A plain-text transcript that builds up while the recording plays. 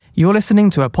You're listening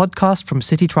to a podcast from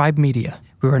City Tribe Media.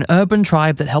 We're an urban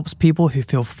tribe that helps people who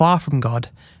feel far from God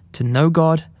to know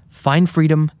God, find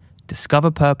freedom, discover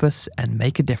purpose, and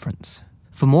make a difference.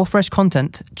 For more fresh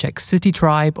content, check City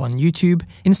Tribe on YouTube,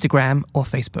 Instagram, or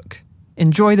Facebook.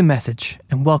 Enjoy the message,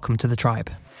 and welcome to the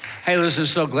tribe. Hey, listen,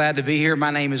 so glad to be here.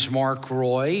 My name is Mark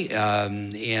Roy,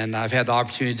 and I've had the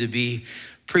opportunity to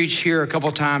preach here a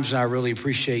couple times, and I really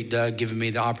appreciate Doug giving me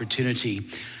the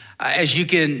opportunity. As you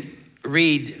can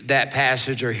read that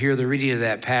passage or hear the reading of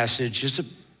that passage, it's a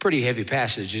pretty heavy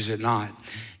passage, is it not?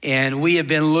 And we have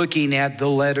been looking at the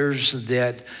letters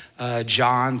that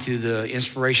John, through the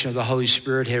inspiration of the Holy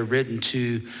Spirit, had written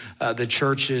to the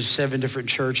churches, 7 different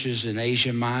churches in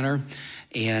Asia Minor.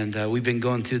 And we've been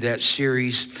going through that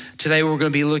series. Today we're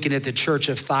going to be looking at the church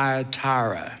of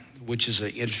Thyatira, which is an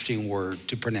interesting word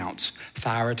to pronounce,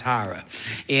 Thyatira.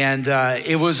 And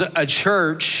it was a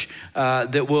church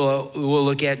that we'll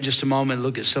look at in just a moment,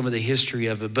 look at some of the history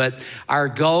of it. But our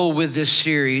goal with this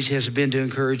series has been to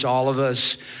encourage all of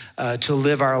us to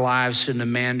live our lives in a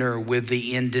manner with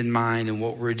the end in mind and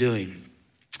what we're doing.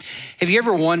 Have you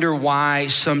ever wondered why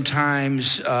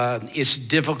sometimes it's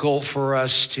difficult for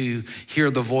us to hear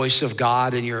the voice of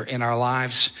God in our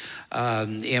lives?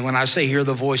 And when I say hear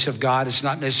the voice of God, it's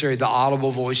not necessarily the audible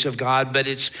voice of God, but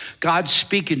it's God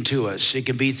speaking to us. It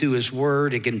can be through his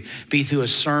word. It can be through a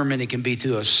sermon. It can be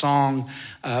through a song.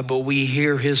 But we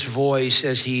hear his voice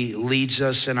as he leads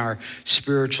us in our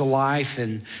spiritual life,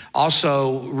 and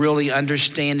also really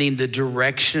understanding the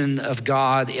direction of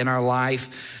God in our life.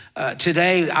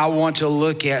 Today, I want to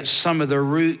look at some of the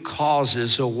root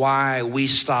causes of why we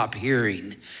stop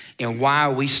hearing and why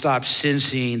we stop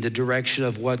sensing the direction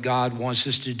of what God wants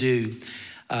us to do.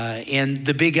 And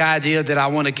the big idea that I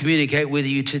want to communicate with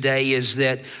you today is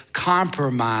that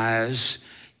compromise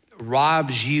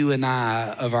robs you and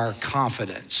I of our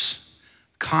confidence.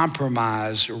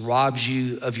 Compromise robs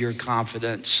you of your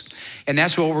confidence. And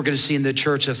that's what we're going to see in the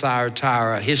church of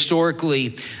Thyatira.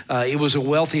 Historically, it was a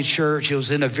wealthy church. It was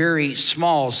in a very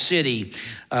small city.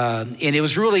 And it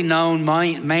was really known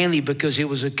mainly because it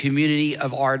was a community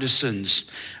of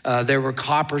artisans. There were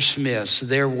coppersmiths.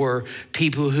 There were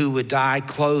people who would dye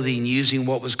clothing using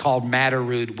what was called madder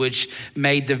root, which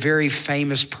made the very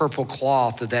famous purple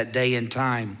cloth of that day and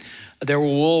time. There were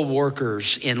wool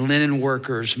workers and linen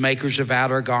workers, makers of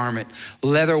outer garment,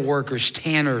 leather workers,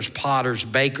 tanners, potters,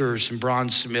 bakers, and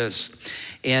bronzesmiths.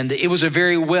 And it was a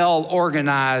very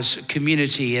well-organized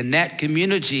community. And that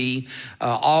community,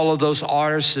 all of those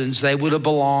artisans, they would have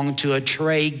belonged to a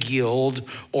trade guild,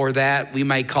 or that we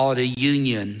may call it a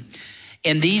union.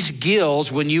 And these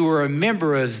guilds, when you were a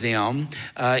member of them,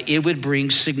 it would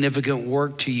bring significant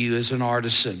work to you as an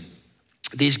artisan.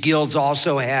 These guilds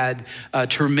also had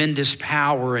tremendous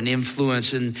power and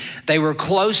influence, and they were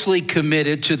closely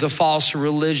committed to the false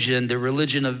religion, the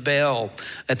religion of Baal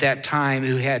at that time,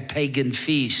 who had pagan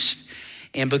feasts.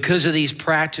 And because of these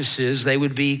practices, they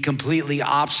would be completely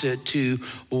opposite to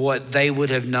what they would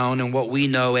have known and what we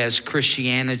know as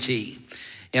Christianity.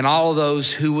 And all of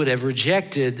those who would have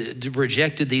rejected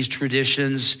these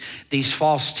traditions, these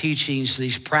false teachings,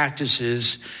 these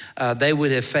practices, they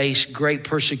would have faced great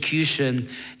persecution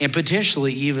and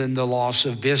potentially even the loss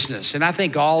of business. And I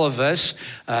think all of us,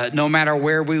 no matter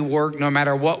where we work, no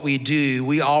matter what we do,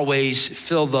 we always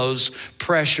feel those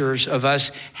pressures of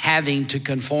us having to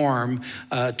conform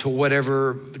to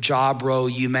whatever job role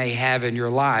you may have in your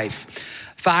life.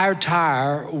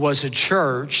 Thyatira was a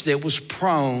church that was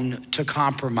prone to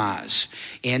compromise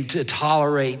and to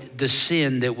tolerate the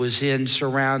sin that was in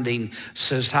surrounding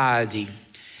society.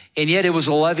 And yet it was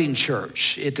a loving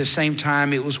church. At the same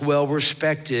time, it was well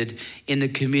respected in the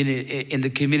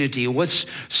community. What's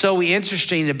so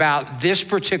interesting about this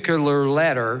particular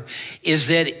letter is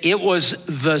that it was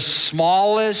the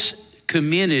smallest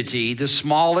community, the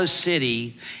smallest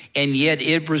city, and yet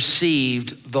it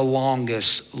received the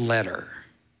longest letter,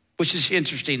 which is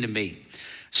interesting to me.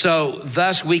 So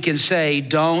thus we can say,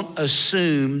 don't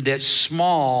assume that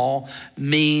small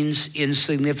means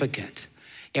insignificant.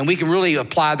 And we can really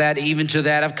apply that even to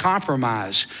that of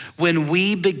compromise. When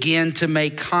we begin to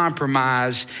make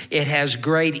compromise, it has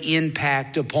great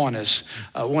impact upon us.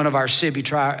 One of our city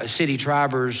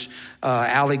tribers,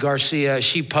 Ali Garcia,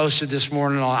 she posted this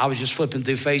morning, I was just flipping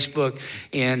through Facebook,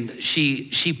 and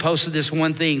she posted this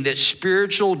one thing, that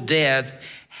spiritual death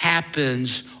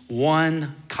happens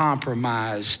one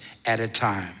compromise at a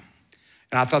time.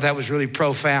 And I thought that was really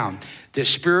profound, that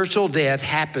spiritual death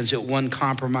happens at one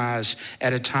compromise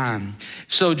at a time.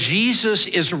 So Jesus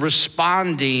is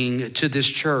responding to this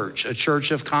church, a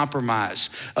church of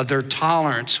compromise, of their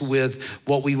tolerance with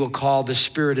what we will call the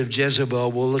spirit of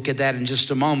Jezebel. We'll look at that in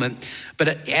just a moment.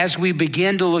 But as we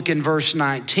begin to look in verse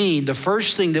 19, the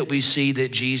first thing that we see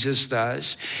that Jesus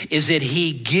does is that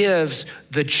he gives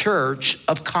the church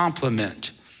a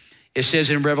compliment. It says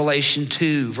in Revelation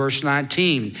 2, verse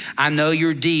 19, I know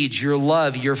your deeds, your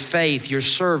love, your faith, your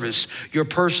service, your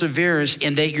perseverance,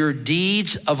 and that your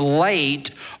deeds of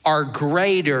late are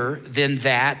greater than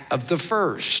that of the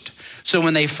first. So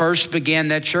when they first began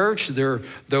that church, their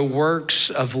works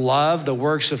of love, the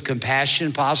works of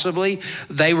compassion possibly,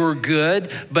 they were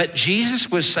good. But Jesus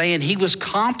was saying, he was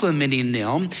complimenting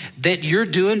them that you're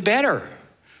doing better.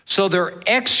 So their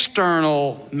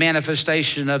external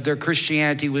manifestation of their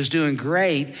Christianity was doing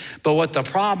great, but what the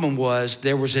problem was,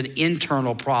 there was an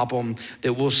internal problem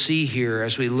that we'll see here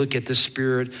as we look at the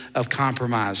spirit of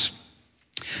compromise.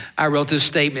 I wrote this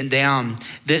statement down,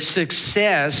 that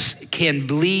success can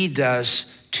lead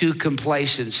us to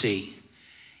complacency.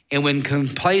 And when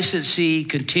complacency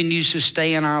continues to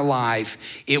stay in our life,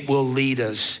 it will lead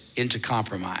us into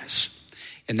compromise.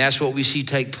 And that's what we see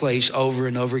take place over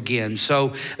and over again.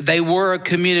 So they were a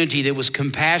community that was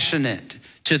compassionate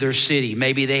to their city.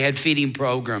 Maybe they had feeding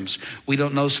programs. We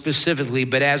don't know specifically,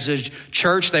 but as a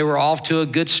church, they were off to a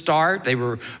good start. They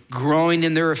were growing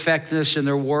in their effectiveness in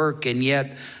their work, and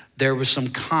yet there was some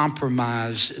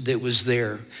compromise that was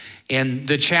there. And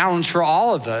the challenge for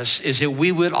all of us is that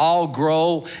we would all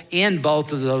grow in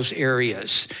both of those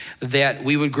areas, that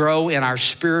we would grow in our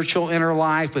spiritual inner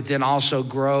life, but then also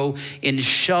grow in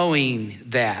showing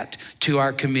that to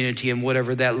our community and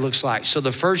whatever that looks like. So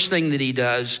the first thing that he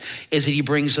does is that he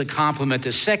brings a compliment.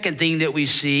 The second thing that we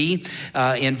see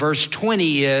in verse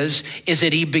 20 is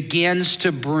that he begins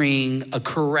to bring a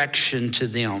correction to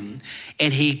them.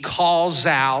 And he calls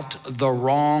out the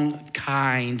wrong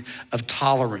kind of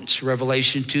tolerance.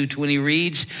 Revelation 2:20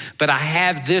 reads, but I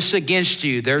have this against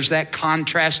you. There's that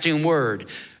contrasting word.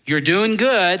 You're doing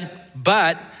good,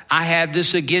 but I have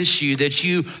this against you, that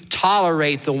you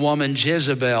tolerate the woman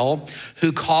Jezebel,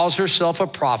 who calls herself a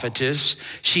prophetess.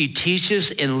 She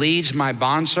teaches and leads my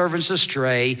bondservants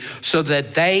astray, so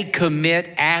that they commit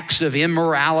acts of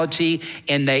immorality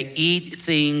and they eat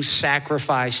things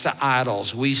sacrificed to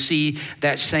idols. We see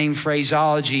that same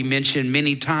phraseology mentioned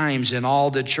many times in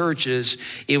all the churches.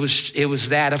 It was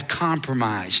that of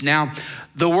compromise. Now,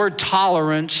 the word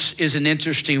tolerance is an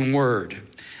interesting word.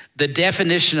 The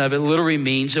definition of it literally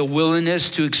means a willingness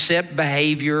to accept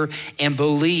behavior and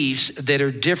beliefs that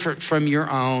are different from your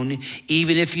own,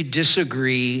 even if you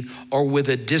disagree or with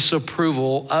a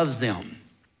disapproval of them.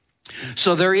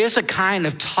 So there is a kind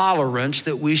of tolerance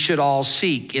that we should all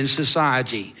seek in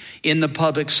society, in the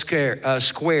public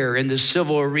square, in the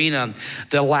civil arena,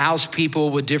 that allows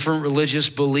people with different religious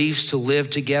beliefs to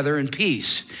live together in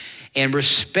peace and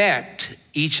respect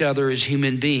each other as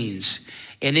human beings.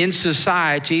 And in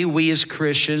society, we as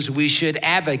Christians, we should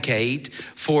advocate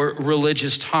for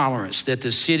religious tolerance, that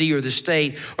the city or the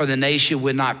state or the nation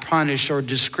would not punish or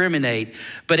discriminate.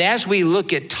 But as we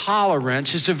look at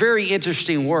tolerance, it's a very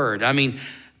interesting word. I mean,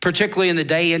 particularly in the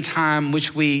day and time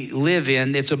which we live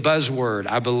in, it's a buzzword,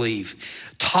 I believe.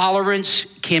 Tolerance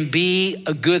can be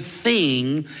a good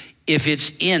thing if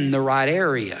it's in the right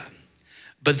area.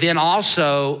 But then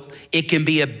also, it can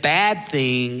be a bad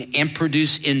thing and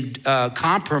produce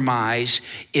compromise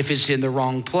if it's in the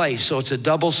wrong place. So it's a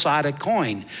double-sided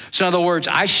coin. So in other words,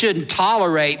 I shouldn't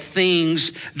tolerate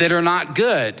things that are not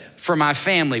good for my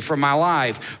family, for my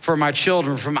life, for my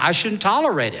children. I shouldn't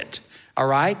tolerate it, all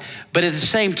right? But at the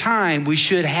same time, we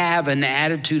should have an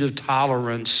attitude of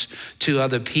tolerance to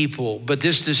other people. But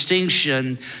this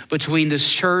distinction between the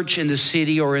church and the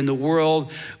city or in the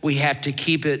world, we have to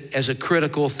keep it as a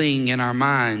critical thing in our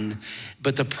mind.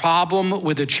 But the problem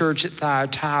with the church at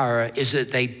Thyatira is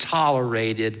that they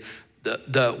tolerated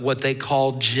what they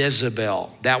called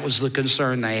Jezebel. That was the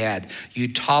concern they had.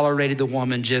 You tolerated the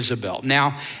woman Jezebel.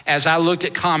 Now, as I looked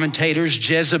at commentators,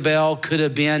 Jezebel could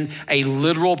have been a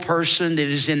literal person that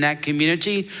is in that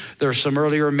community. There are some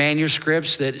earlier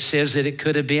manuscripts that says that it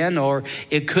could have been, or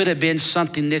it could have been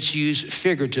something that's used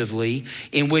figuratively,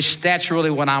 in which that's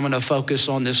really what I'm going to focus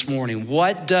on this morning.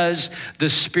 What does the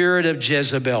spirit of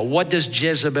Jezebel, what does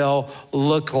Jezebel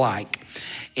look like?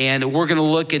 And we're going to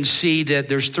look and see that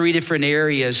there's three different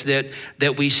areas that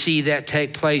we see that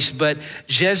take place. But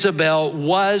Jezebel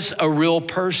was a real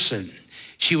person.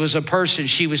 She was a person,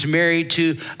 she was married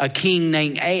to a king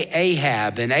named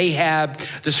Ahab. And Ahab,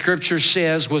 the scripture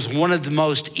says, was one of the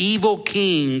most evil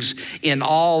kings in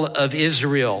all of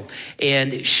Israel.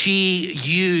 And she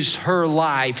used her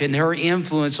life and her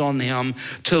influence on them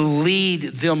to lead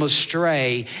them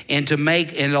astray and to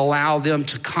make and allow them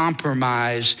to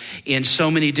compromise in so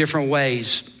many different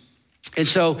ways. And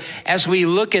so as we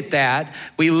look at that,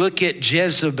 we look at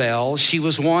Jezebel. She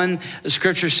was one, the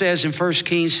scripture says in 1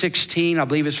 Kings 16, I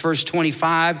believe it's verse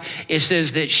 25, it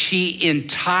says that she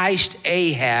enticed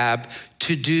Ahab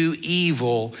to do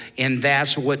evil, and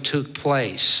that's what took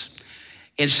place.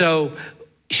 And so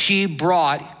she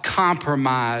brought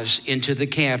compromise into the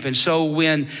camp. And so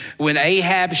when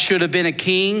Ahab should have been a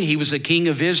king, he was the king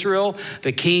of Israel,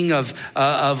 the king of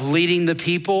leading the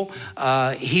people.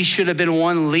 He should have been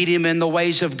one leading them in the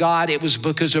ways of God. It was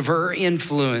because of her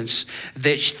influence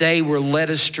that they were led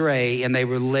astray and they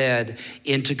were led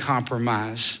into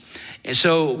compromise. And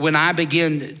so when I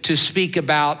begin to speak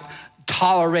about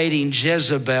tolerating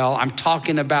Jezebel, I'm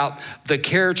talking about the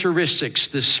characteristics,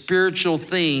 the spiritual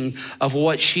thing of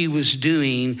what she was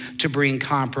doing to bring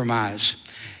compromise.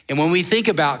 And when we think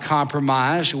about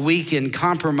compromise, we can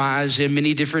compromise in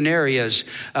many different areas.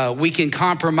 We can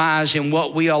compromise in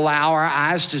what we allow our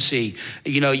eyes to see.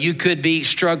 You know, you could be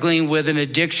struggling with an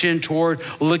addiction toward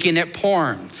looking at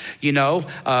porn. You know,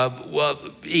 well,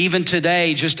 even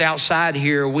today, just outside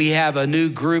here, we have a new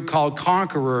group called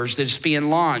Conquerors that's being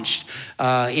launched.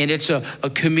 And it's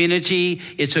a community,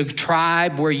 it's a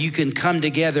tribe where you can come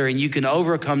together and you can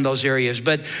overcome those areas.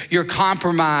 But your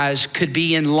compromise could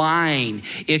be in lying.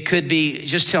 It could be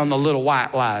just telling the little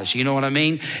white lies, you know what I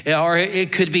mean? Or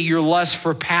it could be your lust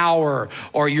for power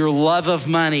or your love of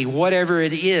money. Whatever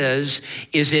it is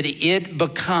that it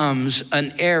becomes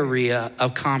an area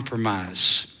of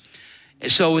compromise.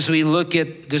 So as we look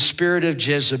at the spirit of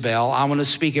Jezebel, I want to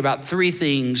speak about three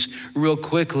things real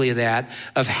quickly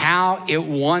of how it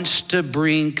wants to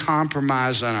bring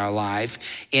compromise on our life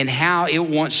and how it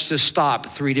wants to stop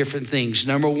three different things.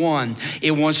 Number one, it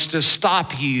wants to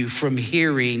stop you from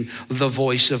hearing the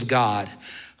voice of God.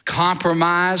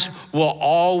 Compromise will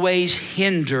always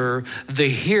hinder the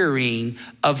hearing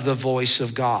of the voice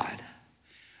of God.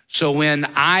 So when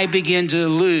I begin to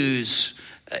lose,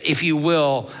 if you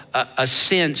will, a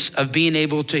sense of being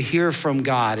able to hear from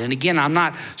God. And again, I'm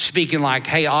not speaking like,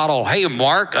 hey, Otto, hey,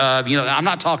 Mark, I'm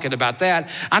not talking about that.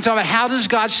 I'm talking about how does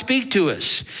God speak to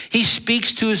us? He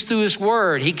speaks to us through his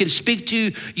word. He can speak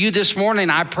to you this morning.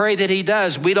 I pray that he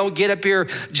does. We don't get up here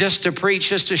just to preach,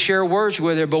 just to share words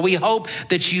with her, but we hope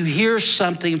that you hear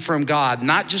something from God,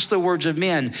 not just the words of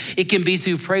men. It can be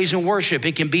through praise and worship.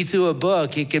 It can be through a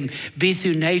book. It can be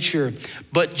through nature.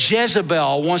 But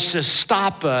Jezebel wants to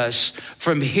stop us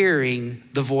from hearing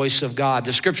the voice of God.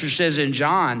 The scripture says in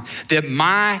John that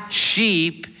my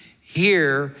sheep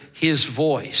hear his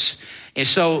voice. And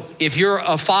so if you're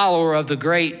a follower of the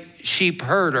great sheep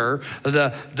herder,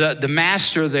 the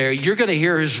master there, you're going to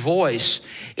hear his voice.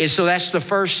 And so that's the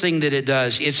first thing that it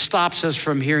does. It stops us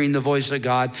from hearing the voice of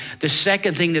God. The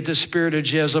second thing that the spirit of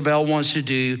Jezebel wants to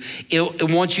do, it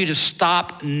wants you to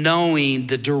stop knowing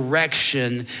the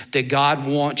direction that God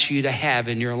wants you to have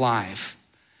in your life.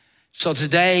 So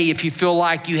today, if you feel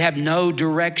like you have no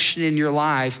direction in your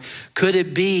life, could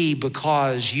it be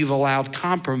because you've allowed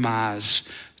compromise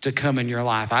to come in your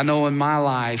life? I know in my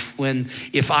life,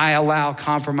 if I allow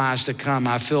compromise to come,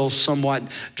 I feel somewhat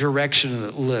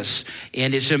directionless.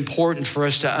 And it's important for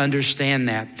us to understand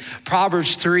that.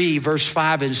 Proverbs 3, verse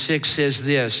 5 and 6 says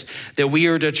this, that we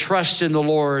are to trust in the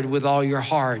Lord with all your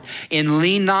heart and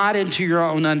lean not into your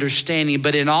own understanding,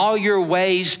 but in all your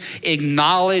ways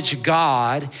acknowledge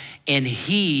God, and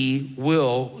he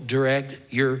will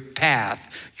direct your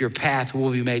path. Your path will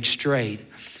be made straight.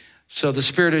 So the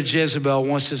spirit of Jezebel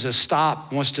wants to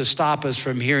stop us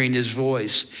from hearing his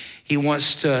voice. He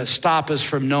wants to stop us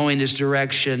from knowing his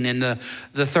direction. And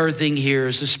the third thing here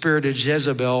is the spirit of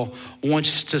Jezebel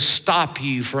wants to stop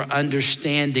you from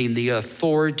understanding the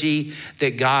authority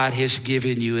that God has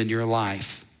given you in your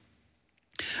life.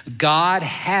 God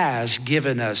has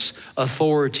given us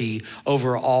authority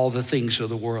over all the things of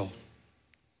the world.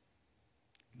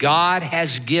 God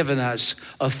has given us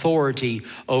authority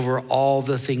over all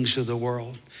the things of the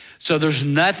world. So there's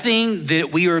nothing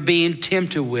that we are being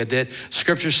tempted with. That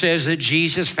scripture says that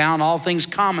Jesus found all things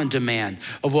common to man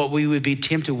of what we would be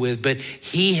tempted with, but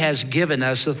he has given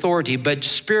us authority. But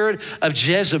spirit of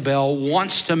Jezebel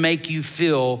wants to make you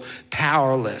feel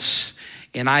powerless.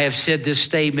 And I have said this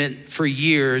statement for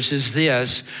years is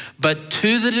this, but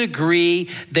to the degree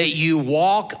that you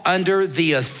walk under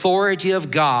the authority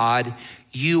of God,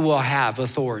 you will have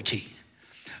authority.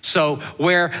 So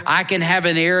where I can have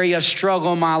an area of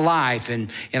struggle in my life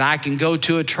and I can go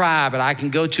to a tribe and I can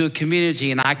go to a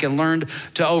community and I can learn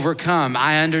to overcome.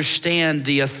 I understand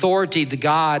the authority that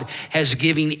God has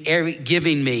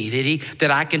given me, that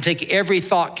I can take every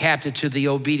thought captive to the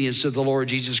obedience of the Lord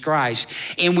Jesus Christ.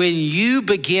 And when you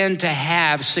begin to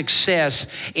have success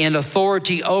and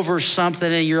authority over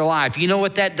something in your life, you know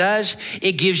what that does?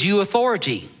 It gives you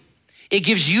authority. It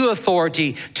gives you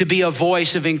authority to be a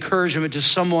voice of encouragement to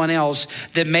someone else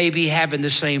that may be having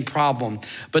the same problem.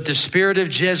 But the spirit of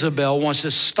Jezebel wants to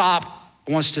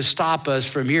stop us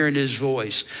from hearing his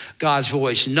voice, God's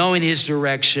voice, knowing his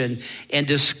direction, and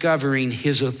discovering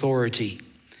his authority.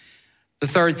 The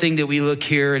third thing that we look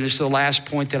here, and it's the last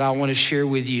point that I want to share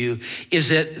with you, is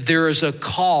that there is a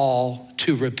call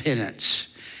to repentance.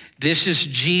 This is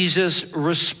Jesus'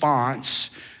 response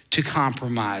to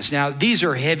compromise. Now, these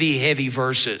are heavy, heavy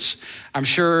verses. I'm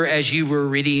sure as you were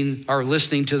reading or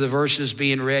listening to the verses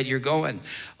being read, you're going,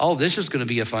 oh, this is going to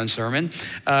be a fun sermon,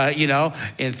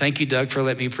 and thank you, Doug, for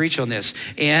letting me preach on this.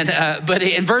 But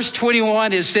in verse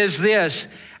 21, it says this,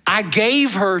 I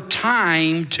gave her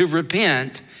time to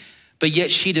repent, but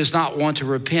yet she does not want to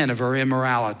repent of her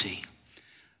immorality.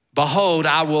 Behold,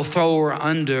 I will throw her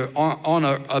on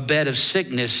a bed of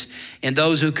sickness, and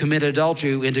those who commit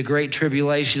adultery into great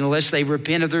tribulation, unless they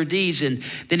repent of their deeds. And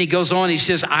then he goes on, he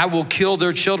says, I will kill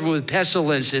their children with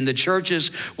pestilence, and the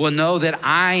churches will know that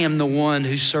I am the one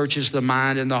who searches the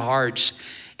mind and the hearts,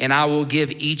 and I will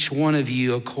give each one of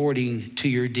you according to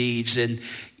your deeds. And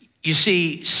you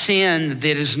see, sin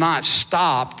that is not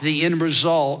stopped, the end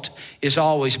result is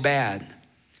always bad.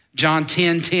 John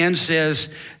 10:10 says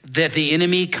that the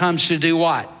enemy comes to do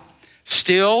what?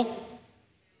 Steal,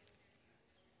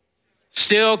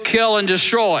 kill, and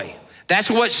destroy. That's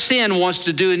what sin wants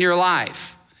to do in your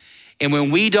life. And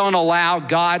when we don't allow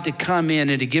God to come in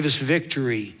and to give us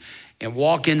victory and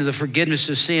walk into the forgiveness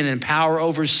of sin and power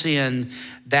over sin,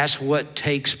 that's what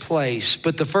takes place.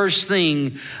 But the first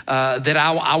thing that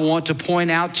I want to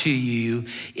point out to you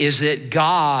is that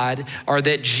God, or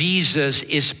that Jesus,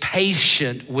 is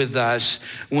patient with us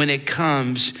when it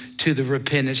comes to the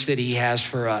repentance that he has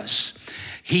for us.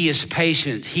 He is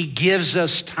patient. He gives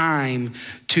us time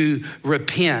to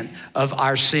repent of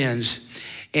our sins.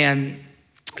 And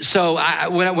so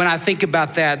when I think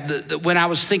about that, when I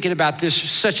was thinking about this,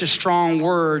 such a strong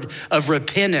word of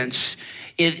repentance,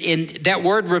 in that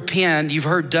word repent, you've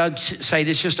heard Doug say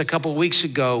this just a couple of weeks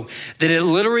ago, that it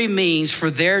literally means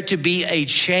for there to be a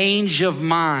change of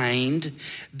mind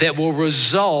that will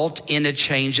result in a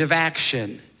change of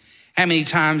action. How many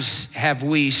times have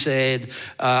we said,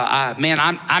 I'm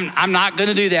not going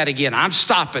to do that again. I'm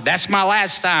stopping. That's my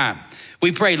last time.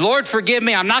 We prayed, Lord, forgive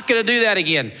me. I'm not going to do that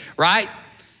again, right?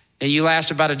 And you last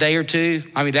about a day or two.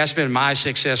 I mean, that's been my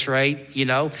success rate,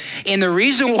 And the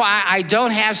reason why I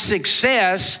don't have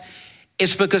success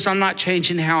is because I'm not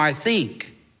changing how I think.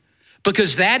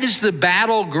 Because that is the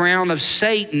battleground of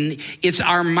Satan. It's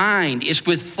our mind. It's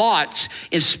with thoughts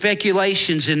and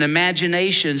speculations and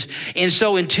imaginations. And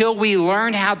so until we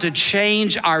learn how to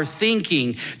change our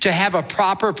thinking, to have a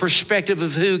proper perspective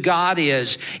of who God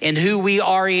is and who we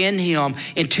are in him,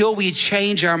 until we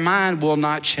change our mind, we'll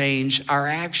not change our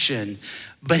action.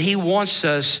 But he wants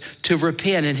us to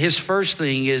repent. And his first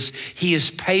thing is he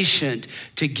is patient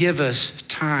to give us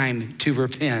time to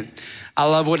repent. I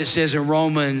love what it says in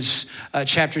Romans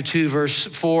chapter 2, verse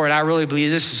 4. And I really believe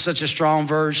this is such a strong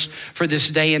verse for this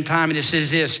day and time. And it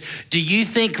says this, do you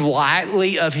think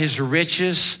lightly of his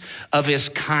riches, of his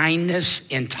kindness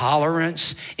and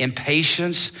tolerance and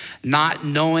patience, not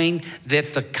knowing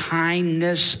that the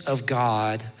kindness of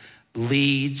God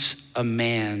leads a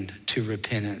man to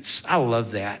repentance? I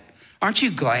love that. Aren't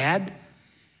you glad?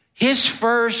 His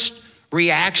first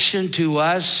reaction to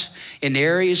us in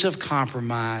areas of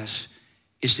compromise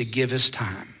is to give us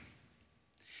time.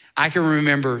 I can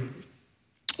remember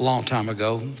a long time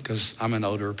ago, because I'm an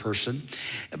older person,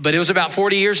 but it was about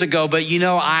 40 years ago, but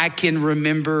I can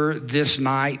remember this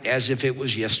night as if it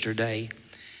was yesterday.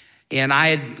 And I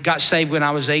had got saved when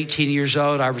I was 18 years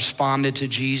old. I responded to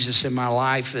Jesus in my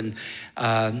life, and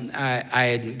I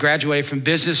had graduated from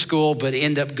business school, but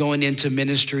ended up going into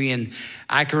ministry. And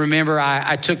I can remember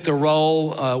I took the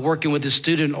role working with the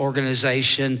student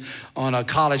organization on a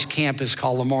college campus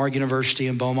called Lamar University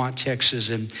in Beaumont, Texas.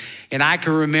 And I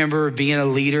can remember being a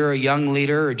leader, a young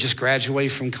leader, or just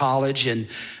graduated from college. And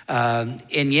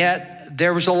yet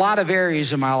there was a lot of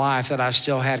areas in my life that I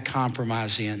still had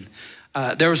compromise in.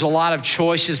 There was a lot of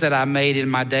choices that I made in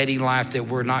my dating life that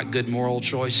were not good moral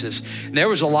choices. And there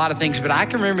was a lot of things, but I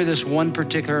can remember this one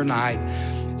particular night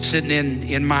sitting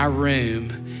in my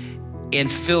room,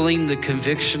 and feeling the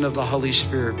conviction of the Holy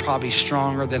Spirit probably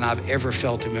stronger than I've ever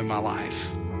felt him in my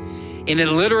life. And it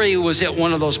literally was at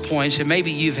one of those points, and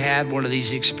maybe you've had one of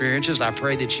these experiences. I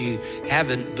pray that you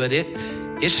haven't, but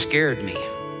it scared me.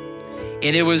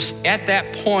 And it was at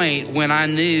that point when I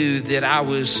knew that I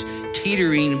was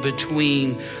teetering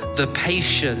between the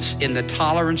patience and the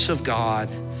tolerance of God,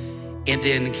 and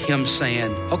then him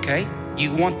saying, okay,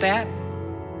 you want that?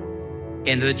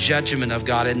 And the judgment of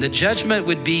God. And the judgment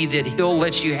would be that he'll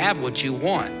let you have what you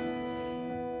want.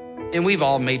 And we've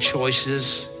all made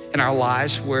choices in our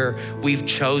lives where we've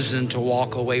chosen to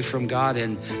walk away from God,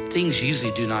 and things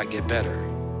usually do not get better.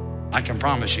 I can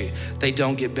promise you, they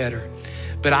don't get better.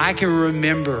 But I can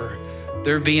remember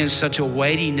there being such a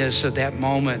weightiness at that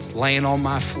moment, laying on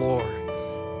my floor.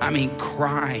 I mean,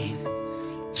 crying,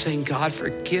 saying, God,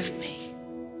 forgive me.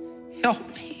 Help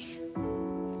me.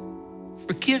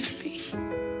 Forgive me.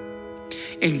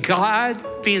 And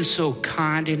God being so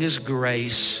kind in his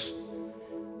grace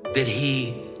that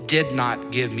he did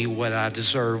not give me what I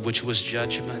deserved, which was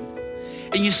judgment.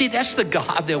 And you see, that's the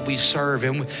God that we serve.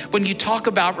 And when you talk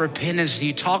about repentance,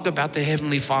 you talk about the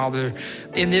Heavenly Father,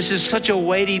 and this is such a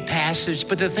weighty passage.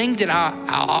 But the thing that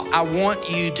I want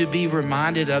you to be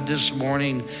reminded of this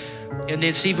morning, and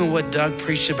it's even what Doug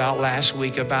preached about last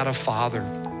week about a father,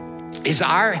 is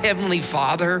our Heavenly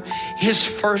Father, his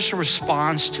first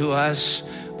response to us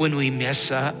when we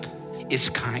mess up is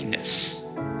kindness.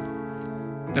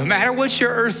 No matter what your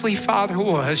earthly father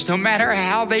was, no matter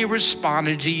how they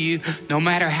responded to you, no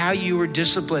matter how you were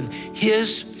disciplined,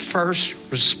 his first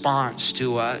response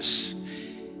to us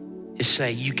is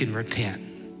say, you can repent.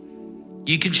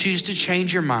 You can choose to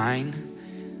change your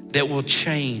mind that will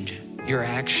change your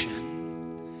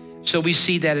action. So we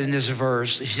see that in this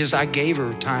verse. He says, I gave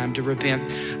her time to repent.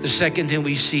 The second thing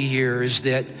we see here is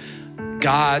that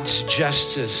God's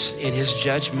justice and his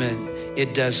judgment,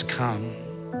 it does come.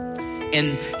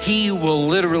 And he will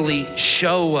literally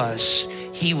show us,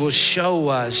 he will show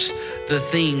us the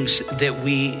things that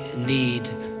we need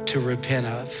to repent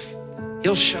of.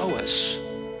 He'll show us.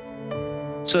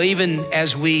 So even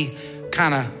as we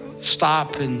kind of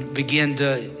stop and begin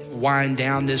to wind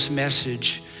down this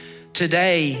message,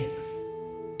 today,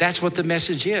 that's what the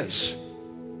message is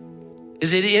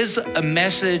it is a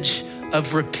message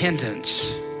of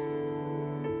repentance,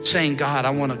 saying, God, I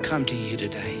want to come to you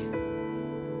today.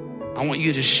 I want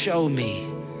you to show me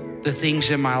the things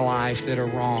in my life that are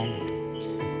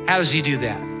wrong. How does he do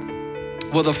that?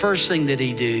 Well, the first thing that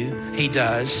he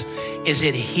does is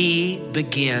that he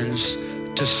begins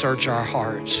to search our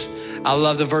hearts. I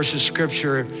love the verse of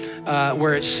scripture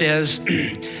where it says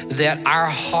that our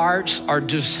hearts are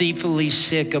deceitfully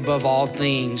sick above all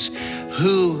things.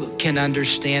 Who can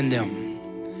understand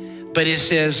them? But it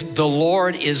says the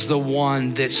Lord is the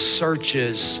one that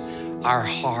searches our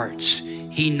hearts.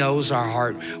 He knows our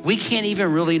heart. We can't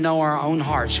even really know our own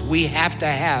hearts. We have to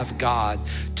have God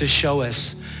to show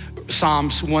us.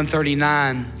 Psalms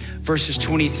 139, verses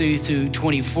 23 through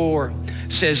 24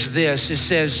 says this. It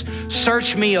says,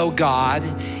 search me, O God,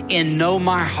 and know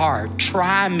my heart.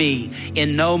 Try me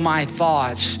and know my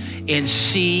thoughts, and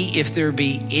see if there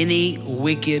be any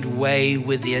wicked way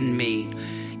within me,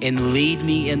 and lead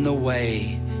me in the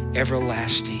way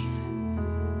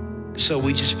everlasting. So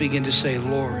we just begin to say,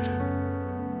 Lord,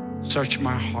 search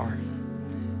my heart.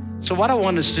 So what I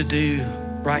want us to do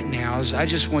right now is I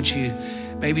just want you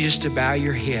maybe just to bow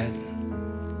your head,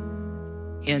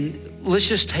 and let's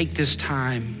just take this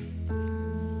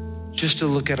time just to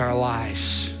look at our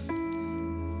lives.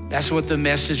 That's what the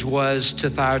message was to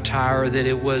Thyatira, that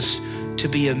it was to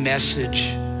be a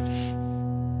message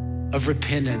of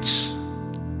repentance,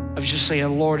 of just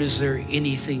saying, Lord, is there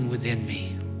anything within me?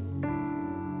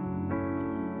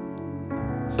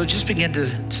 So just begin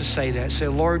to say that. Say,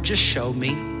 Lord, just show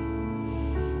me.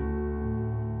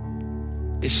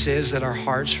 It says that our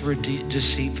hearts were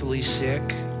deceitfully sick.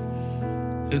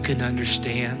 Who can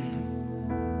understand?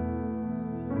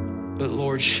 But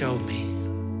Lord, show me.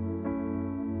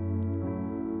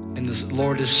 And the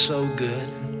Lord is so good.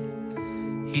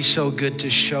 He's so good to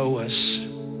show us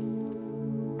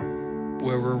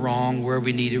where we're wrong, where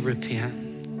we need to repent.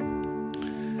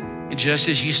 And just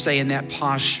as you stay in that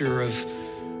posture of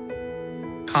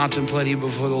contemplating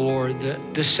before the Lord,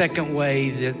 the second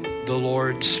way that the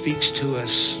Lord speaks to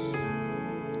us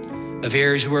of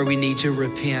areas where we need to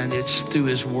repent, it's through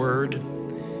his word.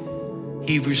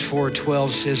 Hebrews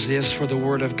 4:12 says this, for the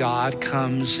word of God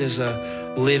comes as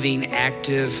a living,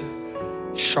 active,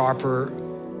 sharp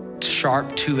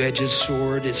two-edged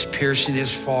sword. It's piercing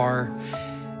as far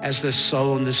as the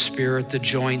soul and the spirit, the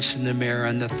joints and the marrow,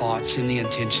 and the thoughts and the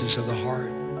intentions of the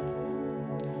heart.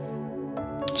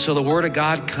 So the word of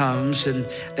God comes, and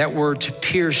that word to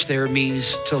pierce there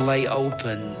means to lay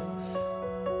open.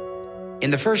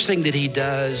 And the first thing that he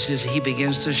does is he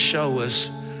begins to show us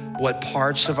what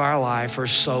parts of our life are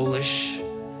soulish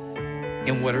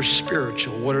and what are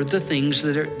spiritual. What are the things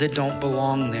that don't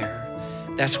belong there?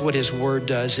 That's what his word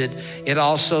does. It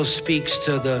also speaks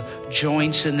to the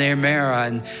joints in their marrow,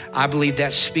 and I believe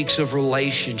that speaks of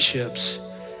relationships.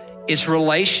 It's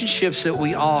relationships that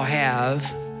we all have,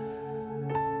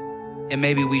 and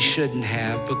maybe we shouldn't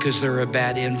have because they're a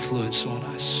bad influence on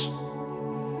us.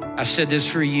 I've said this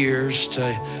for years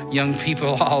to young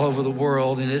people all over the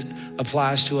world, and it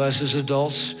applies to us as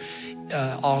adults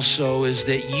also, is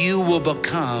that you will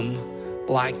become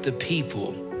like the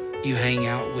people you hang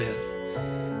out with.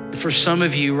 For some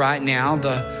of you right now,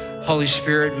 the Holy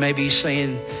Spirit may be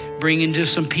saying, bringing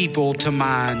just some people to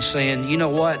mind, saying, you know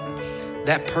what?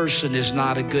 That person is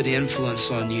not a good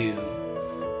influence on you.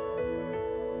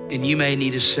 And you may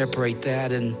need to separate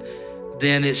that. And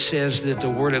then it says that the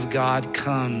word of God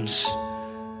comes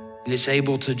and it's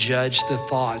able to judge the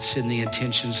thoughts and the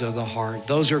intentions of the heart.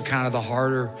 Those are kind of the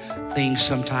harder things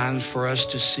sometimes for us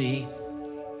to see.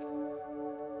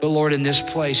 But Lord, in this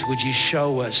place, would you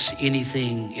show us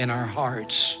anything in our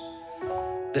hearts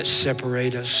that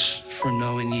separate us from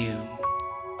knowing you?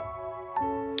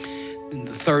 And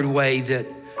the third way that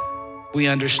we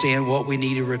understand what we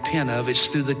need to repent of, it's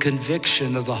through the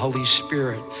conviction of the Holy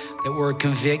Spirit. That word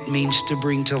convict means to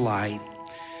bring to light.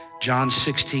 John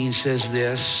 16 says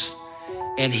this,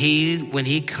 and when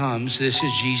he comes, this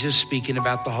is Jesus speaking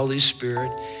about the Holy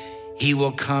Spirit, he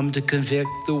will come to convict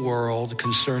the world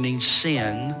concerning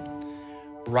sin,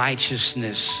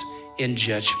 righteousness, and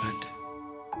judgment.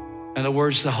 In other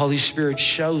words, the Holy Spirit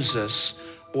shows us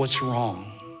what's wrong.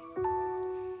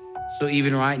 So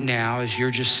even right now, as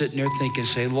you're just sitting there thinking,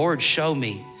 say, Lord, show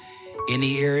me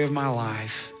any area of my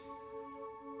life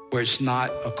where it's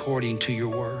not according to your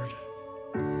word.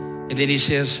 And then he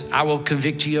says, I will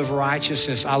convict you of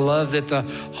righteousness. I love that the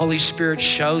Holy Spirit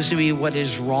shows me what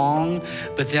is wrong,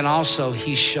 but then also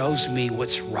he shows me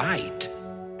what's right.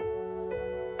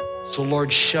 So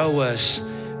Lord, show us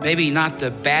maybe not the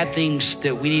bad things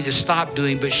that we need to stop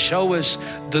doing, but show us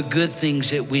the good things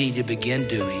that we need to begin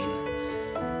doing.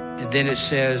 And then it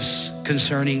says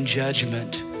concerning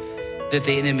judgment, that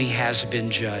the enemy has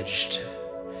been judged.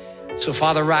 So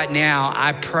Father, right now,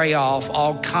 I pray off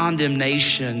all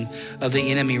condemnation of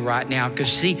the enemy right now.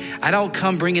 Because see, I don't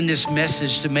come bringing this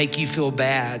message to make you feel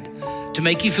bad,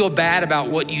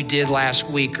 about what you did last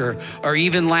week or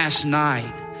even last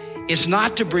night. It's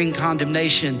not to bring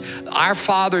condemnation. Our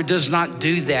Father does not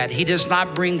do that. He does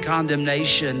not bring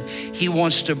condemnation. He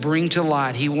wants to bring to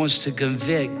light. He wants to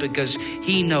convict because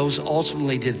he knows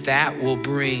ultimately that will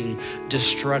bring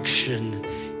destruction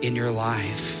in your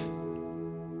life.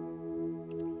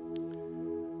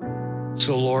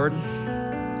 So Lord,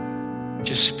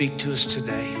 just speak to us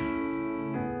today.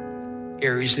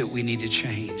 Areas that we need to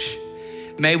change.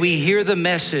 May we hear the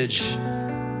message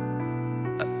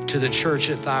to the church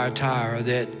at Thyatira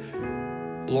that,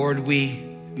 Lord,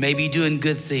 we may be doing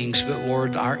good things, but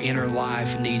Lord, our inner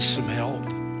life needs some help.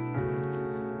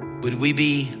 Would we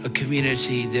be a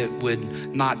community that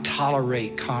would not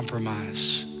tolerate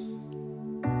compromise?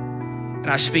 And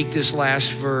I speak this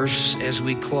last verse as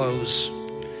we close.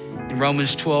 In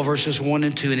Romans 12, verses 1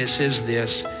 and 2, and it says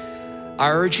this, I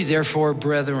urge you therefore,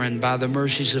 brethren, by the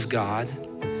mercies of God,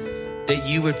 that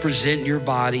you would present your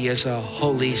body as a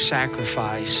holy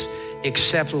sacrifice,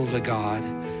 acceptable to God,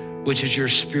 which is your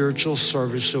spiritual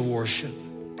service of worship.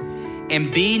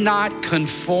 And be not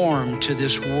conformed to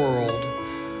this world,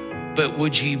 but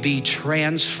would you be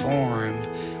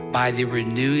transformed by the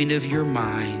renewing of your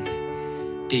mind,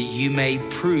 that you may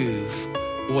prove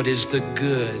what is the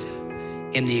good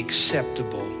and the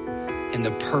acceptable and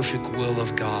the perfect will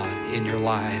of God in your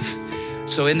life.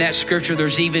 So in that scripture,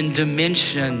 there's even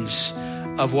dimensions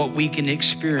of what we can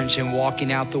experience in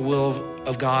walking out the will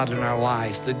of God in our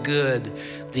life, the good,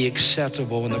 the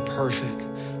acceptable, and the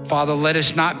perfect. Father, let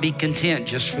us not be content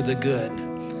just for the good,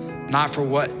 not for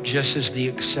what just is the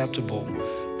acceptable,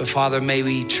 but Father, may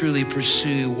we truly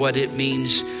pursue what it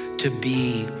means to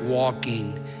be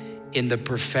walking in the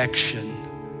perfection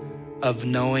of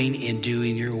knowing and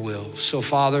doing your will. So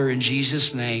Father, in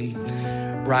Jesus' name,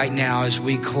 right now as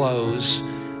we close,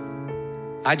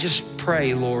 I just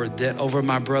pray, Lord, that over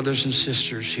my brothers and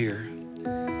sisters here,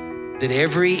 that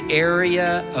every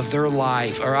area of their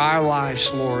life or our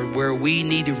lives, Lord, where we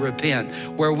need to repent,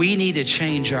 where we need to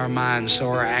change our minds so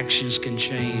our actions can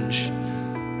change.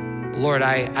 Lord,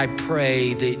 I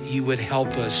pray that you would help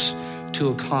us to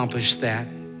accomplish that.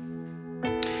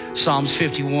 Psalms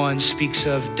 51 speaks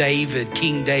of David,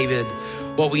 King David,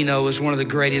 what we know is one of the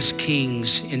greatest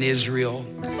kings in Israel.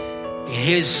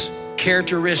 His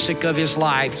characteristic of his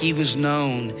life, he was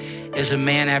known as a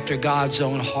man after God's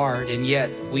own heart, and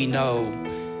yet we know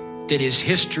that his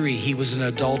history, he was an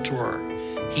adulterer,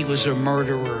 he was a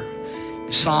murderer.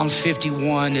 Psalms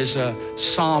 51 is a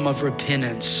psalm of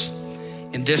repentance.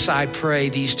 And this I pray,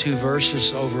 these two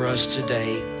verses over us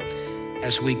today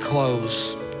as we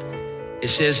close. It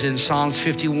says in Psalms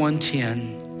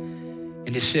 51:10,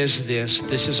 and it says this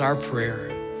is our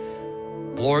prayer.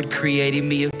 Lord, create in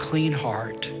me a clean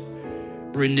heart.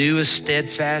 Renew a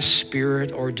steadfast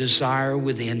spirit or desire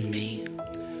within me.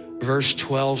 Verse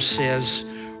 12 says,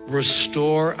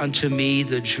 restore unto me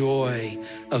the joy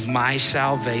of my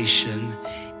salvation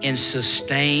and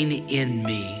sustain in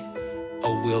me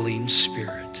a willing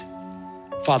spirit.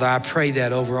 Father, I pray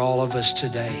that over all of us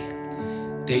today,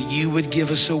 that you would give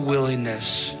us a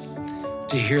willingness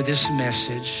to hear this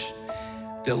message,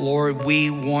 that Lord, we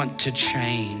want to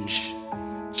change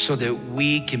so that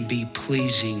we can be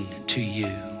pleasing to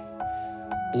you.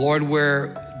 Lord,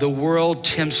 where the world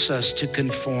tempts us to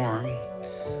conform,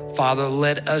 Father,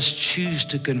 let us choose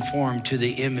to conform to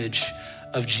the image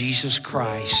of Jesus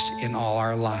Christ in all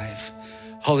our life.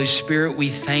 Holy Spirit, we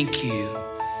thank you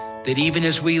that even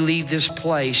as we leave this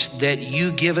place, that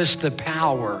you give us the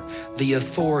power, the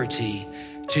authority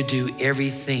to do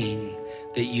everything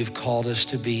that you've called us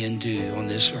to be and do on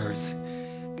this earth.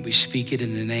 We speak it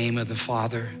in the name of the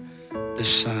Father, the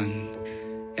Son,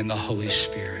 and the Holy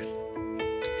Spirit.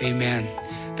 Amen.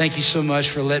 Thank you so much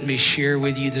for letting me share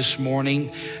with you this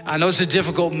morning. I know it's a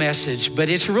difficult message, but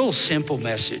it's a real simple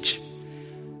message.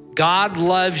 God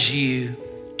loves you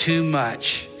too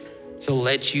much to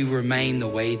let you remain the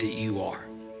way that you are.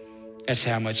 That's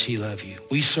how much he loves you.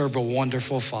 We serve a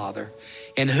wonderful Father.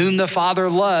 And whom the Father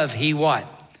loves, he what?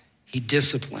 He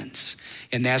disciplines.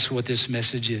 And that's what this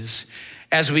message is.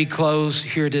 As we close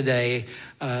here today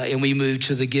and we move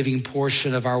to the giving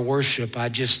portion of our worship, I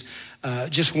just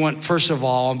want, first of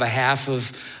all, on behalf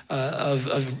of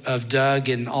Doug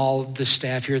and all the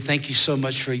staff here, thank you so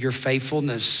much for your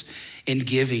faithfulness in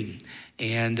giving.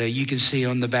 And you can see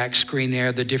on the back screen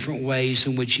there the different ways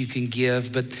in which you can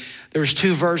give. But there's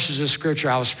two verses of scripture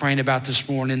I was praying about this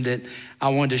morning that I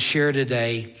wanted to share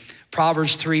today.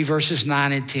 Proverbs 3 verses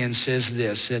 9 and 10 says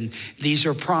this, and these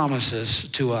are promises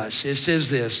to us. It says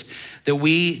this, that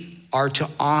we are to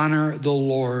honor the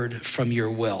Lord from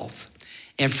your wealth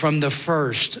and from the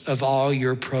first of all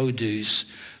your produce,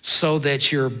 so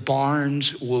that your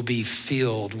barns will be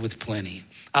filled with plenty.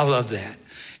 I love that.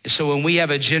 So when we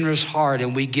have a generous heart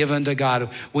and we give unto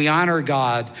God, we honor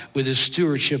God with his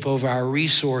stewardship over our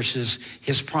resources.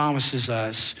 His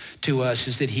promises to us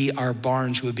is that our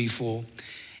barns would be full.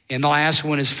 And the last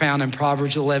one is found in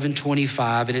Proverbs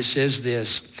 11:25, and it says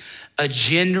this, a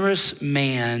generous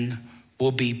man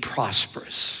will be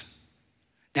prosperous.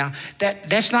 Now,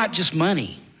 that's not just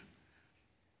money.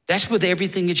 That's with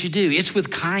everything that you do. It's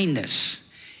with kindness.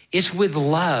 It's with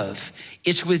love.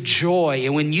 It's with joy.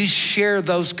 And when you share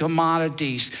those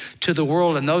commodities to the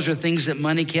world, and those are things that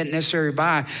money can't necessarily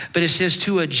buy, but it says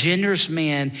to a generous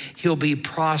man, he'll be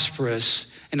prosperous.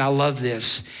 And I love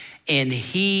this. And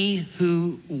he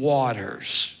who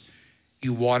waters,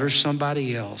 you water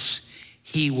somebody else,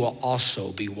 he will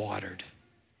also be watered.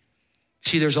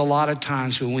 See, there's a lot of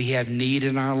times when we have need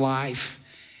in our life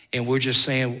and we're just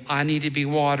saying, I need to be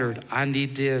watered. I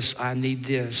need this. I need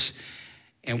this.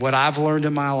 And what I've learned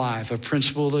in my life, a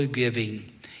principle of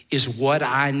giving, is what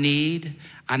I need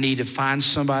to find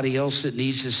somebody else that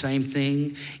needs the same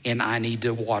thing, and I need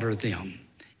to water them.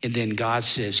 And then God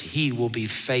says he will be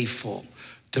faithful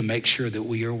to make sure that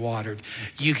we are watered.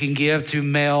 You can give through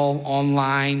mail,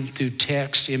 online, through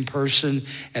text, in person,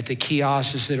 at the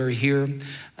kiosks that are here.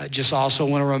 Just also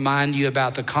want to remind you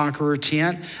about the Conqueror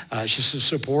Tent. It's just a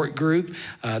support group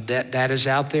that is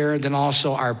out there. And then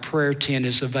also our prayer tent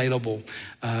is available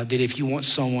that if you want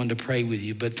someone to pray with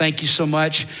you. But thank you so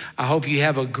much. I hope you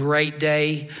have a great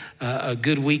day, a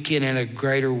good weekend, and a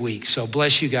greater week. So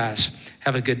bless you guys.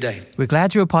 Have a good day. We're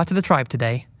glad you were part of the tribe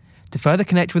today. To further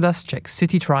connect with us, check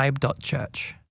citytribe.church.